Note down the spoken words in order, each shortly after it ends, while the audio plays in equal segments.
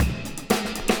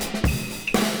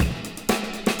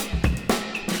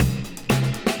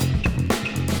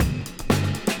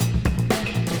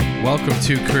Welcome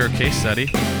to Career Case Study,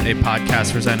 a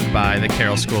podcast presented by the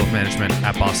Carroll School of Management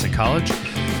at Boston College.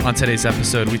 On today's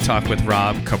episode, we talk with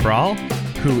Rob Cabral,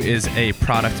 who is a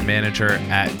product manager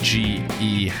at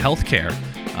GE Healthcare.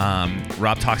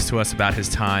 Rob talks to us about his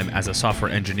time as a software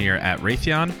engineer at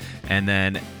Raytheon and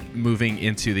then moving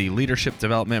into the leadership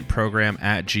development program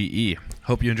at GE.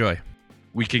 Hope you enjoy.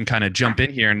 We can kind of jump in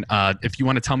here, and if you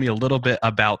want to tell me a little bit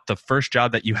about the first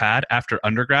job that you had after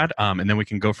undergrad, and then we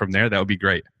can go from there, that would be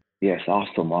great. Yes,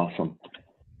 awesome.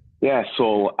 Yeah,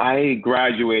 so I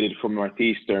graduated from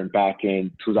Northeastern back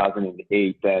in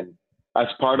 2008, and as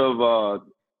part of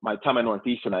my time at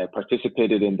Northeastern, I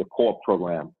participated in the co-op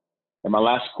program, and my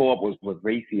last co-op was with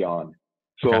Raytheon.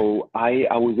 So okay.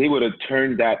 I was able to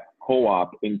turn that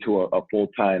co-op into a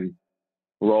full-time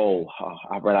role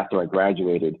right after I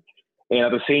graduated. And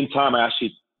at the same time, I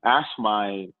actually asked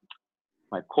my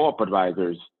co-op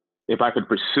advisors if I could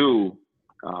pursue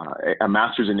a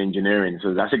master's in engineering.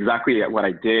 So that's exactly what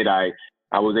I did. I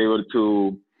was able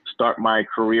to start my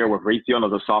career with Raytheon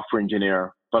as a software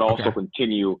engineer, but also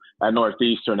continue at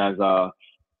Northeastern as a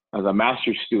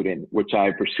master's student, which I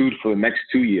pursued for the next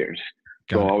 2 years.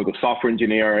 I was a software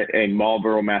engineer in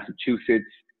Marlborough, Massachusetts,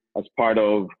 as part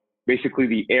of basically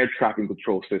the air traffic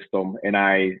control system, and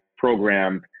I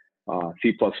programmed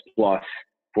C++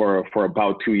 for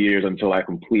about 2 years until I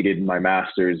completed my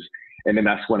master's. And then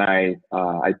that's when I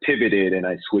pivoted and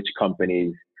I switched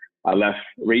companies. I left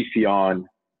Raytheon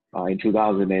in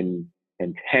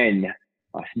 2010,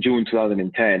 June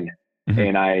 2010,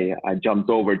 and I jumped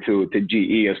over to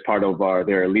GE as part of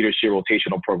their leadership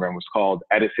rotational program. It was called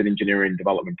Edison Engineering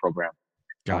Development Program.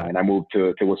 And I moved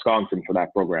to Wisconsin for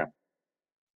that program.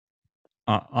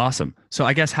 Awesome. So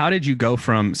I guess how did you go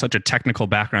from such a technical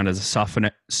background as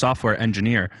a software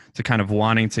engineer to kind of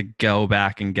wanting to go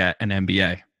back and get an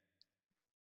MBA?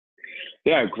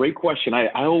 Yeah, great question. I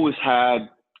always had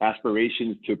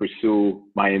aspirations to pursue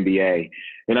my MBA.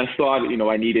 And I thought,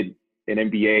 I needed an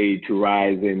MBA to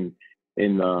rise in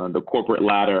the corporate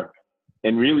ladder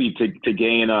and really to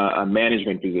gain a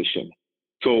management position.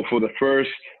 So for the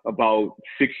first about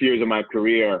 6 years of my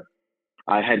career,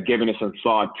 I had given it some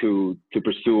thought to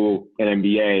pursue an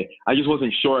MBA. I just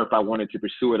wasn't sure if I wanted to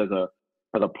pursue it as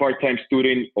a part-time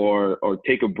student or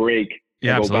take a break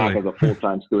and go back as a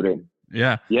full-time student.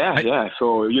 Yeah.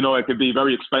 So, it could be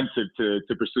very expensive to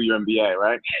pursue your MBA,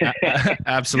 right?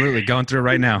 Absolutely. Going through it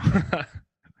right now.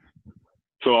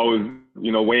 So I was,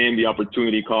 weighing the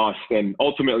opportunity cost, and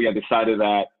ultimately I decided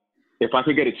that if I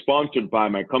could get it sponsored by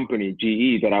my company,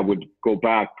 GE, that I would go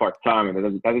back part-time.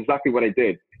 And that's exactly what I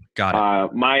did.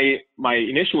 Got it. My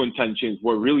initial intentions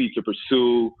were really to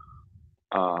pursue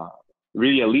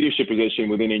really a leadership position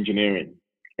within engineering.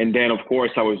 And then, of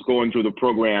course, I was going through the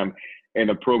program, and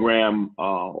the program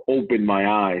opened my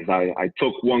eyes. I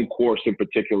took one course in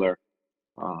particular.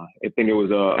 I think it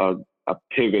was a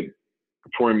pivot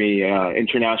for me,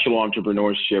 international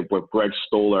entrepreneurship with Greg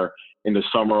Stoller in the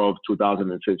summer of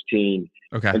 2015.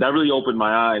 Okay. And that really opened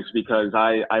my eyes because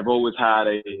I've always had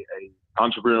a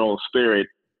entrepreneurial spirit,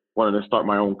 wanted to start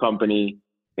my own company.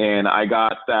 And I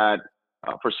got that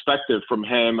perspective from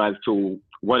him as to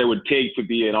what it would take to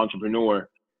be an entrepreneur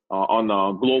on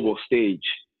the global stage.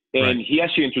 And he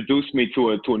actually introduced me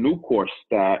to a new course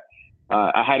that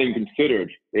I hadn't considered.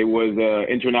 It was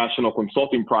an international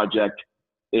consulting project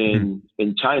in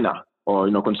China,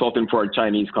 or consulting for a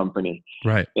Chinese company.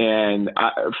 Right. And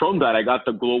from that, I got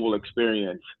the global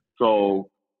experience. So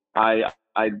I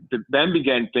then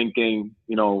began thinking,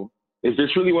 is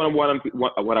this really what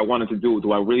I wanted to do?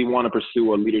 Do I really want to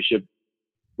pursue a leadership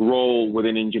role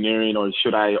within engineering, or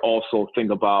should I also think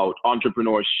about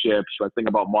entrepreneurship? Should I think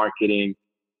about marketing?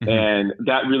 And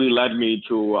that really led me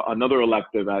to another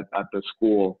elective at the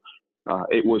school.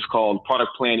 It was called Product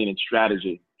Planning and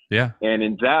Strategy. Yeah. And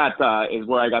in that is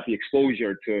where I got the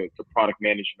exposure to product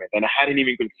management. And I hadn't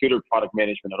even considered product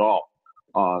management at all.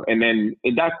 And then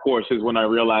in that course is when I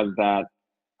realized that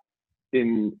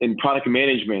in product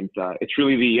management, it's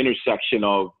really the intersection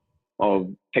of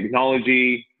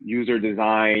technology, user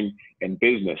design, and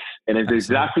business. And it's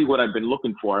exactly what I've been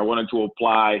looking for. I wanted to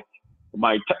apply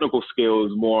my technical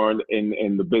skills more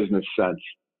in the business sense.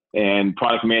 And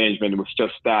product management was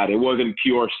just that. It wasn't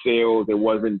pure sales. It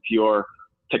wasn't pure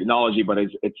technology, but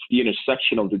it's the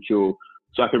intersection of the two.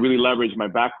 So I could really leverage my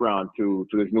background to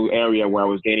this new area where I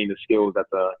was gaining the skills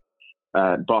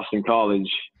at Boston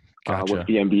College with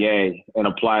the MBA and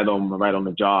apply them right on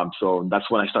the job. So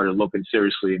that's when I started looking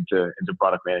seriously into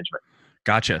product management.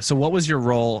 Gotcha. So what was your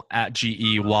role at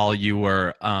GE while you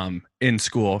were in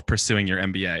school pursuing your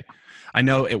MBA? I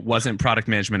know it wasn't product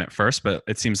management at first, but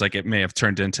it seems like it may have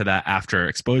turned into that after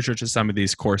exposure to some of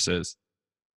these courses.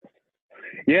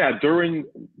 Yeah, during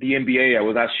the MBA, I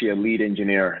was actually a lead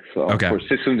engineer. So for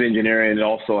systems engineering and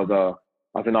also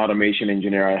as an automation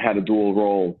engineer, I had a dual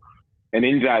role. And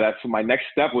in that, that's my next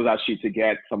step was actually to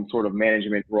get some sort of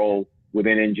management role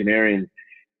within engineering.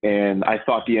 And I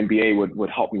thought the MBA would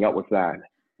help me out with that.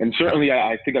 And certainly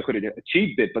I think I could have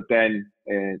achieved it, but then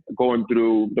going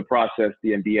through the process,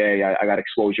 the MBA, I got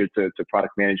exposure to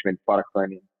product management, product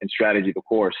planning, and strategy, the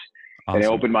course. Awesome. And it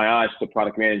opened my eyes to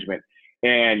product management.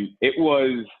 And it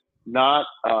was not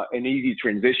an easy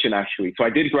transition, actually. So I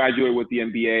did graduate with the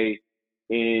MBA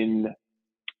in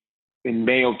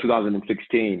May of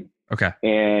 2016. Okay.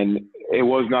 And it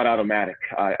was not automatic.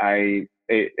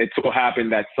 It so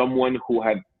happened that someone who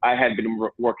I had been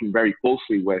working very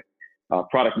closely with,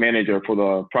 product manager for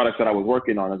the products that I was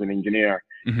working on as an engineer,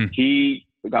 he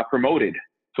got promoted.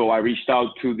 So I reached out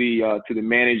to the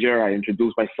manager. I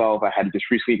introduced myself. I had just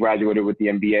recently graduated with the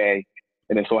MBA,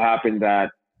 and it so happened that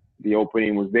the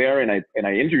opening was there, and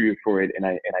I interviewed for it, and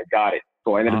I got it.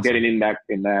 So I ended up getting in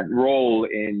that role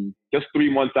in just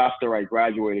 3 months after I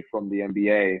graduated from the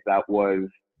MBA. That was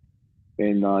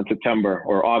in September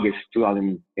or August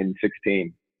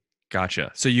 2016.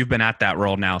 Gotcha. So you've been at that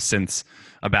role now since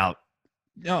about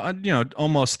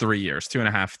almost 3 years,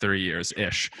 2.5, 3 years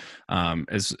ish,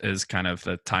 is kind of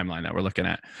the timeline that we're looking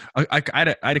at. I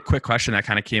had a quick question that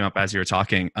kind of came up as you were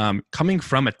talking. Coming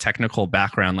from a technical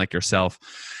background like yourself,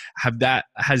 have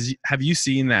you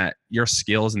seen that your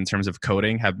skills in terms of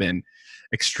coding have been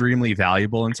extremely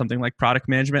valuable in something like product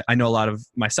management? I know a lot of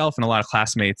myself and a lot of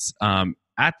classmates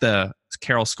at the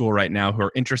Carroll School right now who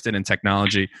are interested in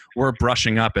technology. We're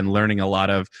brushing up and learning a lot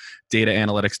of data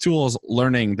analytics tools,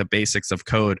 learning the basics of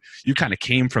code. You kind of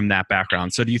came from that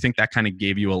background. So do you think that kind of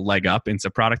gave you a leg up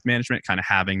into product management, kind of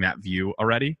having that view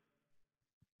already?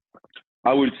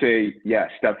 I would say yes,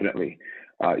 definitely.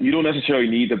 You don't necessarily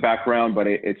need the background, but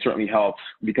it certainly helps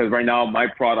because right now my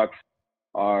products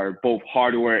are both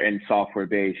hardware and software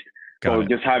based. So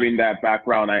just having that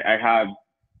background, I have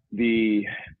the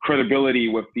credibility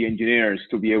with the engineers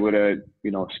to be able to,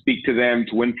 speak to them,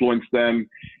 to influence them,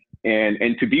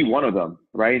 and to be one of them,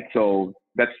 right? So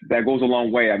that goes a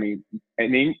long way. I mean,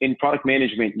 in product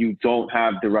management, you don't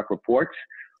have direct reports,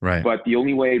 right? But the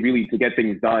only way really to get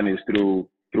things done is through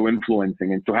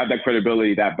influencing, and to have that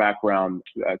credibility, that background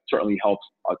certainly helps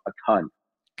a ton.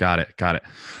 Got it.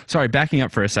 Sorry, backing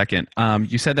up for a second.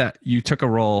 You said that you took a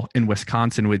role in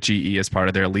Wisconsin with GE as part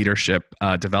of their leadership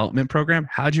development program.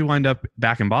 How'd you wind up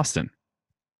back in Boston?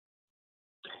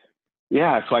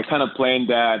 Yeah, so I kind of planned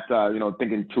that,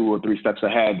 thinking 2 or 3 steps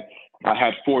ahead. I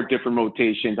had 4 different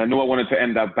rotations. I knew I wanted to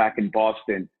end up back in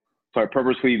Boston. So I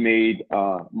purposely made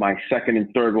my second and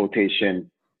third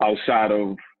rotation outside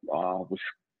of,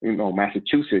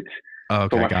 Massachusetts.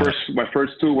 Okay, so my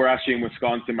first 2 were actually in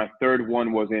Wisconsin. My third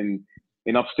one was in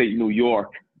upstate New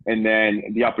York. And then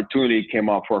the opportunity came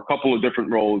up for a couple of different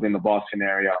roles in the Boston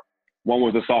area. One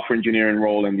was a software engineering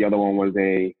role, and the other one was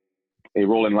a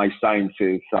role in life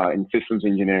sciences, in systems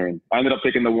engineering. I ended up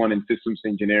taking the one in systems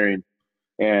engineering,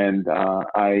 and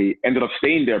I ended up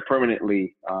staying there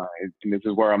permanently. And this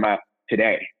is where I'm at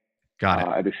today. Got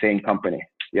it. At the same company.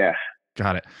 Yeah.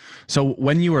 Got it. So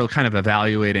when you were kind of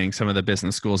evaluating some of the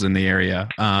business schools in the area,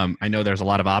 I know there's a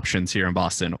lot of options here in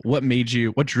Boston. What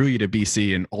drew you to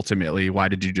BC, and ultimately why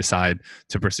did you decide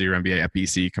to pursue your MBA at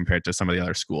BC compared to some of the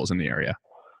other schools in the area?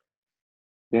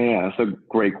 Yeah, that's a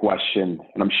great question.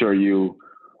 And I'm sure you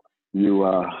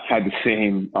had the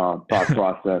same thought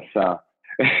process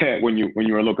when you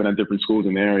were looking at different schools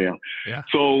in the area. Yeah.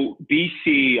 So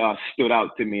BC stood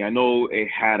out to me. I know it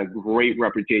had a great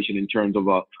reputation in terms of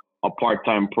a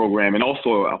part-time program and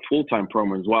also a full-time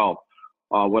program as well.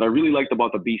 What I really liked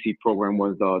about the BC program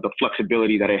was the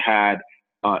flexibility that it had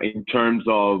in terms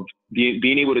of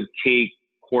being able to take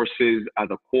courses as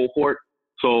a cohort.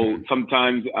 So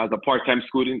sometimes as a part-time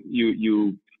student,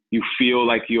 you feel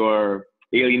like you're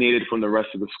alienated from the rest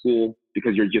of the school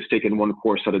because you're just taking one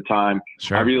course at a time.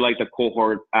 Sure. I really like the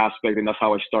cohort aspect, and that's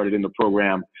how I started in the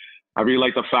program. I really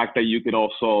like the fact that you could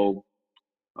also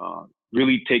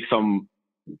really take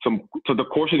so the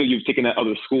courses that you've taken at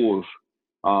other schools,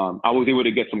 I was able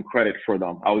to get some credit for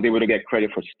them. I was able to get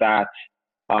credit for stats,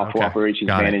 for operations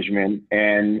management,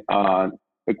 and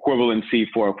equivalency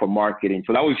for marketing.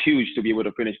 So that was huge to be able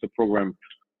to finish the program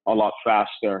a lot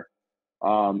faster.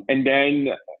 And then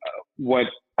what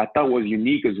I thought was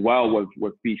unique as well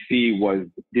with BC was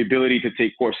the ability to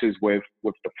take courses with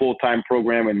the full-time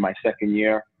program in my second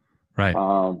year. Right.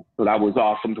 So that was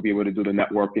awesome to be able to do the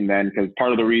networking then, because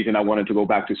part of the reason I wanted to go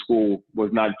back to school was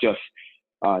not just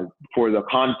for the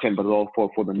content, but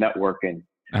also for the networking.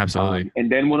 Absolutely.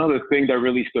 And then one other thing that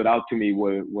really stood out to me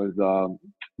was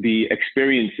the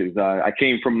experiences. I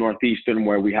came from Northeastern,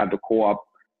 where we had the co-op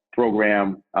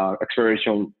program,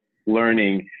 experiential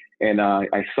learning, and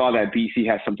I saw that BC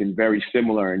has something very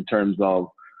similar in terms of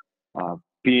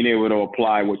being able to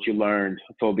apply what you learned.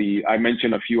 So I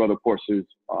mentioned a few other courses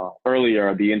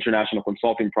earlier, the international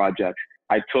consulting project.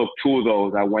 I took 2 of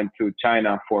those. I went to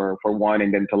China for one,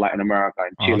 and then to Latin America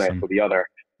and Chile for the other.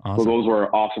 Awesome. So those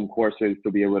were awesome courses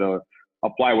to be able to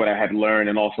apply what I had learned,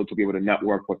 and also to be able to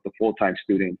network with the full-time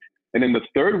students. And then the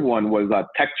third one was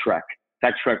Tech Trek.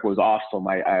 Tech Trek was awesome.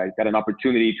 I got an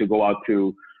opportunity to go out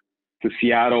to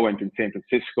Seattle and to San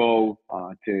Francisco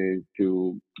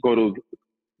to go to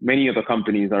many of the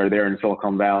companies that are there in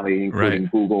Silicon Valley, including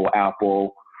Google,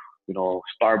 Apple,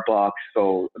 Starbucks.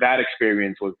 So that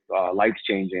experience was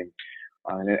life-changing.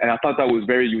 And I thought that was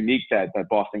very unique that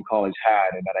Boston College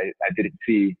had, and that I didn't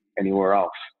see anywhere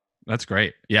else. That's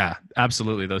great. Yeah,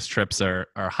 absolutely. Those trips are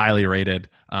highly rated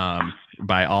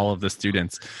by all of the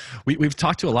students. We've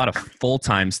talked to a lot of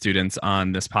full-time students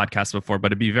on this podcast before, but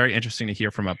it'd be very interesting to hear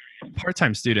from a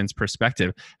part-time student's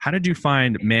perspective. How did you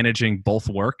find managing both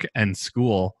work and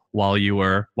school while you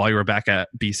were back at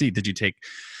BC? Did you take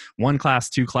 1 class,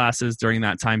 2 classes during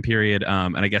that time period?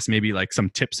 And I guess maybe like some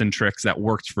tips and tricks that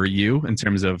worked for you in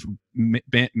terms of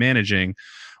managing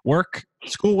work,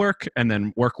 schoolwork, and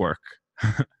then work.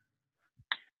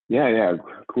 Yeah,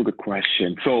 cool. Good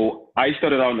question. So I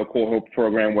started out in the cohort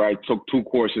program where I took 2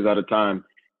 courses at a time,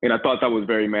 and I thought that was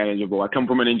very manageable. I come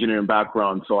from an engineering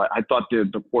background, so I thought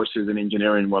the courses in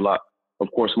engineering were a lot,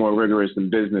 of course, more rigorous than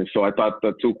business. So I thought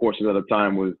the 2 courses at a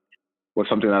time was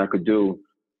something that I could do.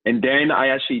 And then I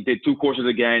actually did 2 courses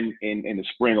again in the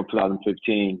spring of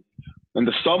 2015. In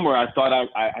the summer, I thought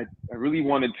I really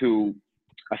wanted to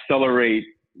accelerate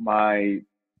my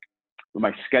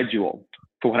schedule.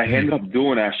 So what I ended up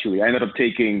doing, actually, I ended up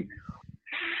taking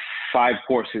 5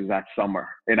 courses that summer,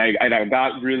 and I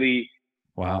got really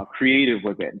creative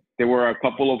with it. There were a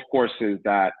couple of courses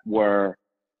that were,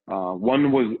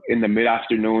 one was in the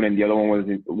mid-afternoon, and the other one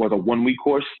was a 1-week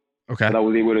course. Okay. That I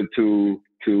was able to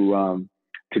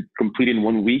complete in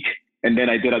 1 week, and then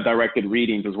I did a directed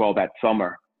readings as well that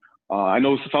summer. I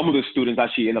know some of the students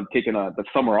actually end up taking the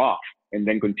summer off and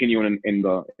then continuing in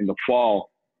the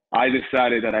fall. I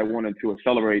decided that I wanted to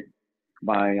accelerate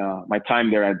my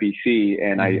time there at BC,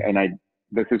 and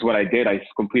this is what I did. I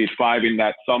completed 5 in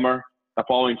that summer. The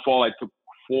following fall, I took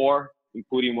 4,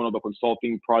 including one of the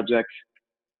consulting projects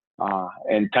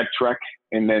and Tech Trek,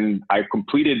 and then I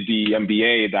completed the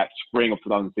MBA that spring of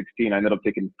 2016. I ended up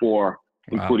taking 4,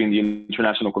 including the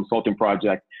international consulting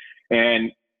project, and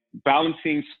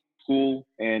balancing school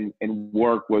and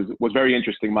work was very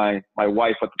interesting. My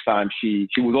wife at the time, she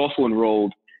was also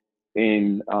enrolled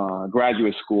in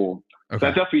graduate school. Okay. So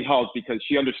that definitely helped because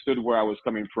she understood where I was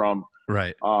coming from.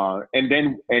 Right. And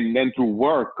then through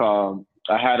work,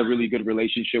 I had a really good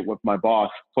relationship with my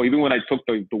boss. So even when I took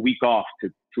the week off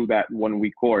to that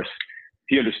 1-week course,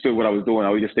 he understood what I was doing. I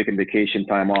was just taking vacation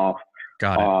time off.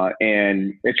 Got it.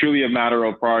 And it's really a matter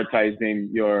of prioritizing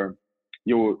your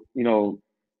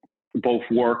both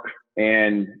work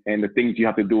and the things you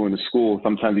have to do in the school.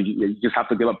 Sometimes you just have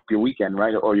to give up your weekend,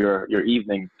 right? Or your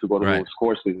evening to go to those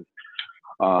courses.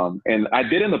 And I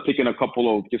did end up picking a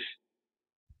couple of just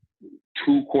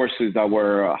 2 courses that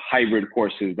were hybrid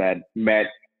courses that met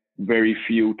very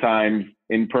few times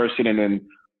in person and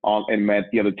met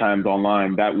the other times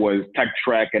online. That was Tech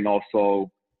Trek and also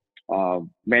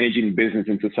managing business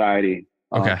in society.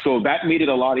 Okay. So that made it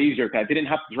a lot easier because I didn't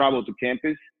have to travel to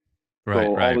campus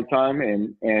all the time,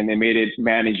 and it made it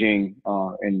managing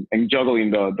and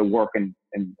juggling the work and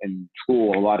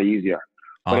school a lot easiher.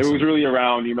 Awesome. But it was really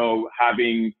around,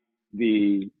 having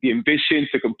the ambition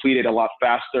to complete it a lot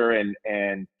faster and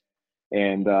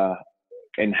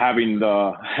having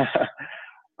the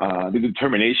the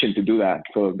determination to do that.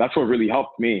 So that's what really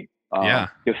helped me.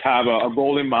 Just have a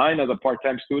goal in mind as a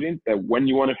part-time student that when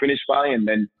you want to finish by, and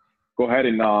then go ahead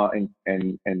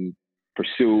and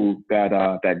pursue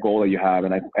that goal that you have.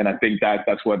 And I think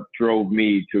that's what drove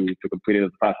me to complete it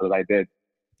as fast as I did.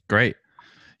 Great.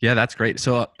 Yeah, that's great.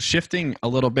 So shifting a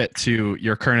little bit to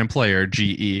your current employer,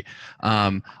 GE,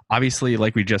 obviously,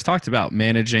 like we just talked about,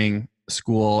 managing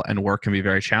school and work can be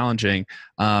very challenging.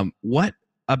 What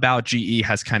about GE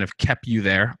has kind of kept you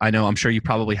there? I'm sure you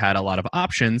probably had a lot of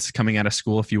options coming out of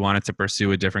school if you wanted to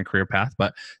pursue a different career path,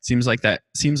 but seems like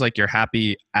you're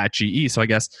happy at GE. So I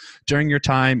guess during your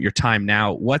time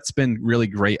now, what's been really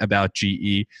great about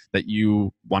GE that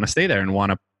you want to stay there and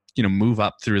want to, move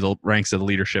up through the ranks of the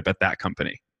leadership at that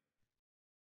company?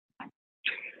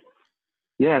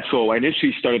 Yeah, so I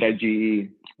initially started at GE.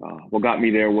 What got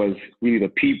me there was really the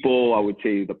people, I would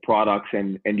say the products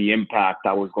and the impact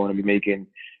I was going to be making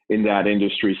in that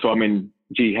industry. So I'm in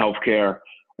GE Healthcare.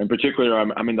 In particular,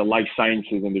 I'm in the life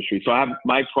sciences industry. So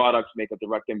my products make a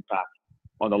direct impact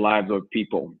on the lives of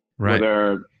people, right.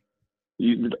 Whether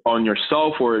on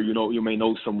yourself or, you may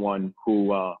know someone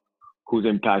who's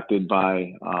impacted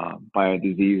by a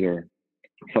disease or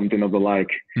something of the like.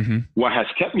 Mm-hmm. What has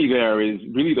kept me there is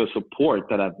really the support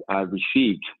that I've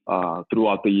received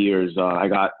throughout the years. I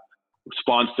got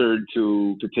sponsored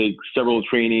to take several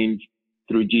trainings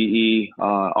through GE.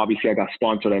 Obviously, I got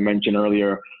sponsored, I mentioned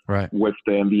earlier, right, with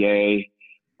the MBA.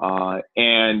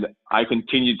 And I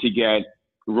continue to get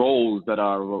roles that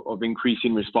are of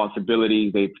increasing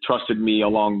responsibility. They've trusted me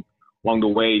along the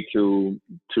way to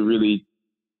really,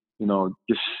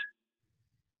 just,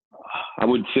 I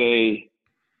would say,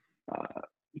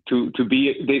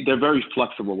 they're very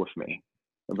flexible with me.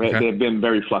 Okay. They've been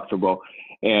very flexible,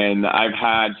 and I've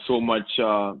had so much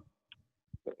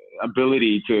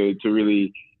ability to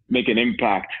really make an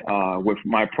impact with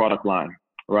my product line,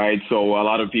 right? So a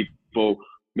lot of people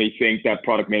may think that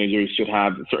product managers should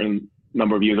have a certain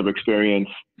number of years of experience,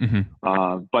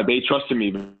 mm-hmm. But they trusted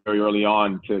me very early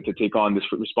on to take on this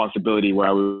responsibility where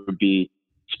I would be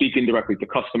speaking directly to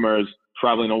customers,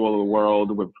 traveling all over the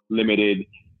world with limited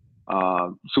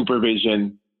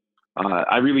supervision.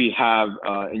 I really have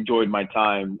enjoyed my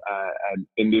time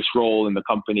in this role in the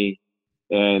company,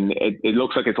 and it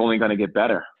looks like it's only going to get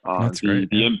better. That's great.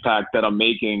 The impact that I'm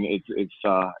making, it's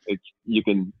you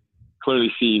can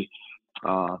clearly see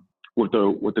with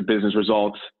the business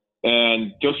results.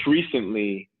 And just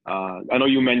recently, I know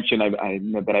you mentioned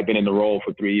that I've been in the role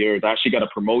for 3 years. I actually got a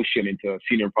promotion into a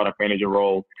senior product manager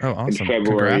role in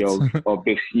February of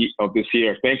this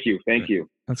year. Thank you.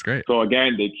 That's great. So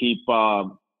again, they keep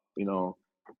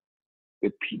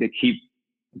they keep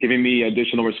giving me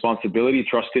additional responsibility,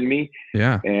 trusting me.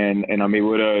 Yeah. And I'm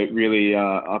able to really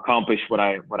accomplish what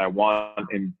I want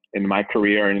in my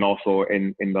career and also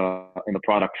in the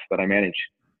products that I manage.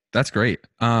 That's great.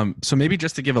 So maybe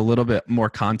just to give a little bit more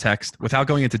context without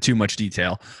going into too much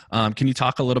detail, can you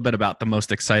talk a little bit about the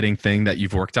most exciting thing that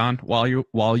you've worked on while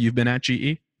you've been at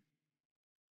GE?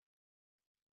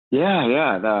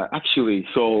 Yeah. Actually,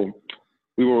 so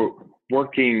we were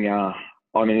working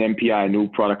on an NPI, new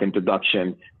product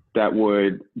introduction, that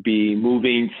would be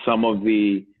moving some of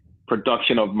the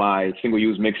production of my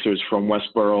single-use mixers from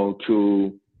Westboro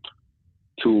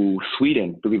to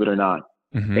Sweden, believe it or not.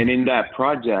 Mm-hmm. And in that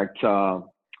project,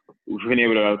 we've been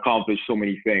able to accomplish so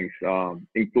many things,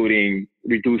 including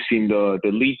reducing the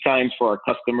lead times for our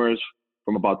customers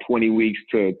from about 20 weeks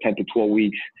to 10 to 12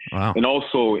 weeks. Wow. And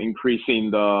also increasing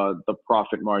the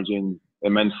profit margin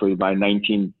immensely by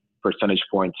 19 percentage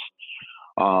points.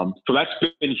 So that's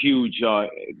been huge. I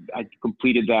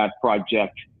completed that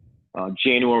project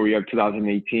January of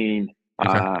 2018.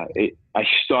 Okay. I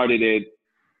started it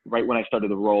right when I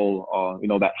started the role,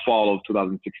 that fall of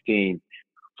 2016.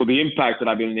 So the impact that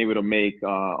I've been able to make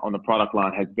on the product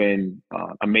line has been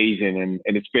amazing. And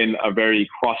it's been a very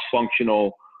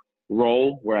cross-functional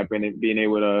role where I've been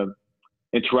able to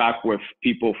interact with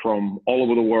people from all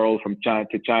over the world, from China,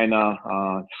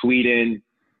 Sweden,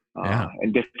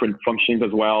 and different functions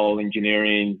as well,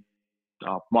 engineering,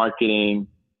 marketing,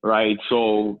 right?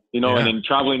 So, and in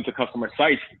traveling to customer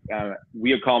sites,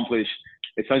 we accomplished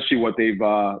essentially what they've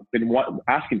been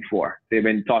asking for. They've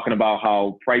been talking about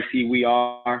how pricey we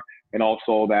are and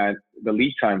also that the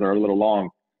lead times are a little long.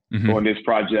 Mm-hmm. So in this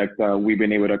project, we've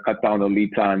been able to cut down the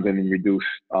lead times and reduce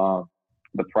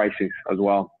the prices as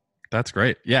well. That's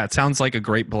great. Yeah, it sounds like a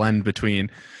great blend between,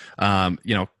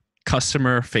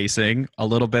 customer facing, a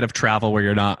little bit of travel where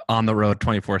you're not on the road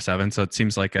 24/7. So it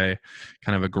seems like a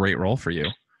kind of a great role for you.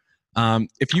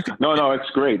 If you could, no, it's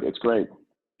great. It's great.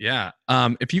 Yeah.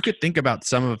 If you could think about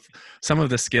some of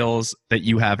the skills that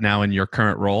you have now in your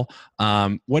current role,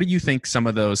 what do you think some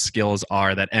of those skills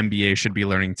are that MBA should be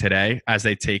learning today as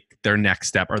they take their next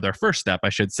step, or their first step, I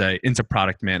should say, into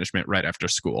product management right after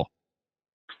school?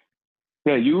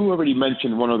 Yeah, you already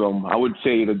mentioned one of them. I would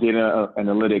say the data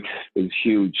analytics is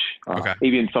huge. Okay.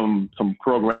 Even some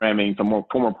programming, some more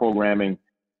formal programming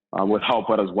would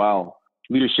help out as well.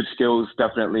 Leadership skills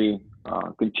definitely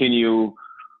continue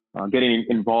getting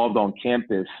involved on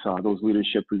campus. Those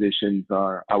leadership positions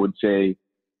are, I would say,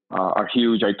 are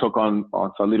huge. I took on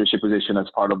a leadership position as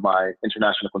part of my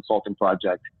international consulting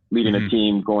project, leading a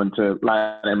team going to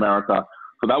Latin America.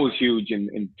 So that was huge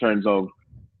in terms of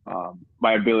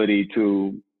my ability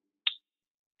to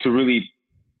really,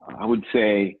 I would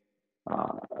say,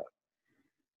 what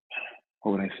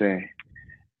would I say?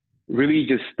 Really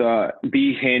just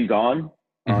be hands-on,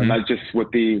 not just with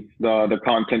the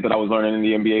content that I was learning in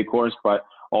the MBA course, but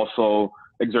also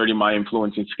exerting my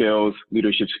influencing skills,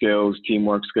 leadership skills,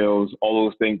 teamwork skills, all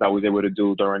those things I was able to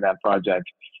do during that project.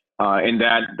 And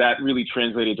that really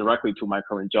translated directly to my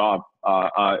current job.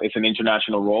 It's an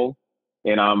international role,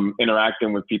 and I'm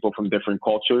interacting with people from different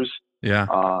cultures. Yeah.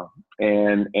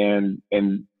 And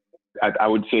I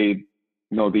would say,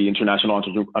 the international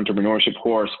entrepreneurship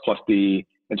course plus the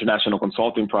international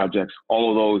consulting projects, all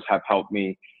of those have helped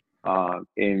me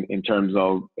in terms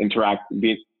of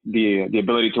the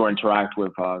ability to interact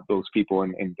with those people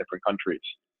in different countries.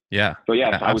 Yeah. So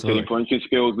yes, yeah, I would say influential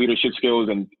skills, leadership skills,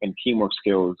 and teamwork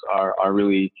skills are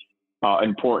really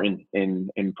important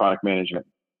in product management.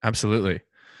 Absolutely.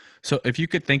 So if you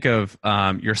could think of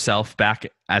yourself back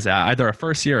as either a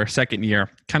first year or second year,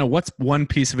 kind of what's one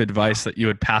piece of advice that you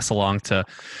would pass along to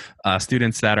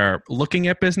students that are looking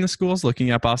at business schools, looking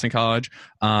at Boston College,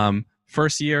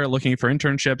 first year looking for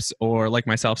internships, or like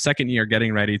myself, second year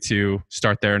getting ready to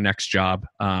start their next job?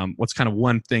 What's kind of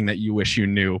one thing that you wish you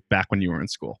knew back when you were in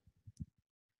school?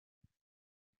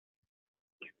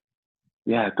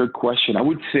 Yeah, good question. I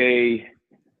would say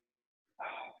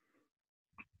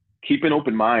keep an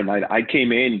open mind. I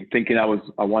came in thinking I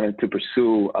wanted to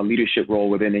pursue a leadership role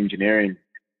within engineering,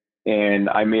 and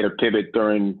I made a pivot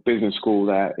during business school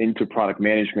into product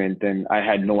management, and I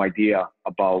had no idea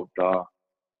about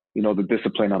the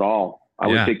discipline at all. I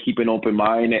would say keep an open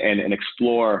mind and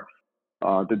explore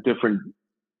the different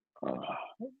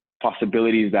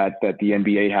possibilities that the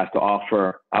MBA has to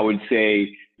offer. I would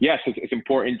say yes, it's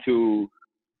important to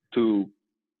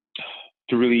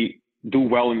really do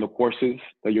well in the courses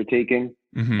that you're taking,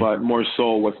 but more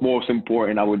so what's most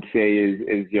important, I would say,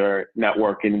 is your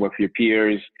networking with your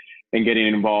peers and getting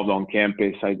involved on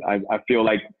campus. I feel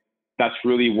like that's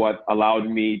really what allowed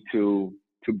me to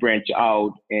branch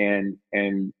out and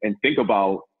think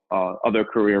about other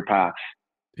career paths.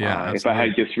 Yeah, if I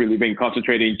had just really been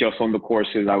concentrating just on the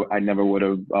courses, I never would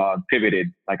have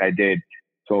pivoted like I did.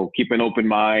 So keep an open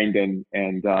mind and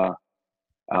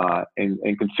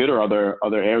consider other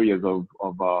areas of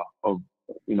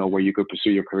where you could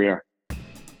pursue your career.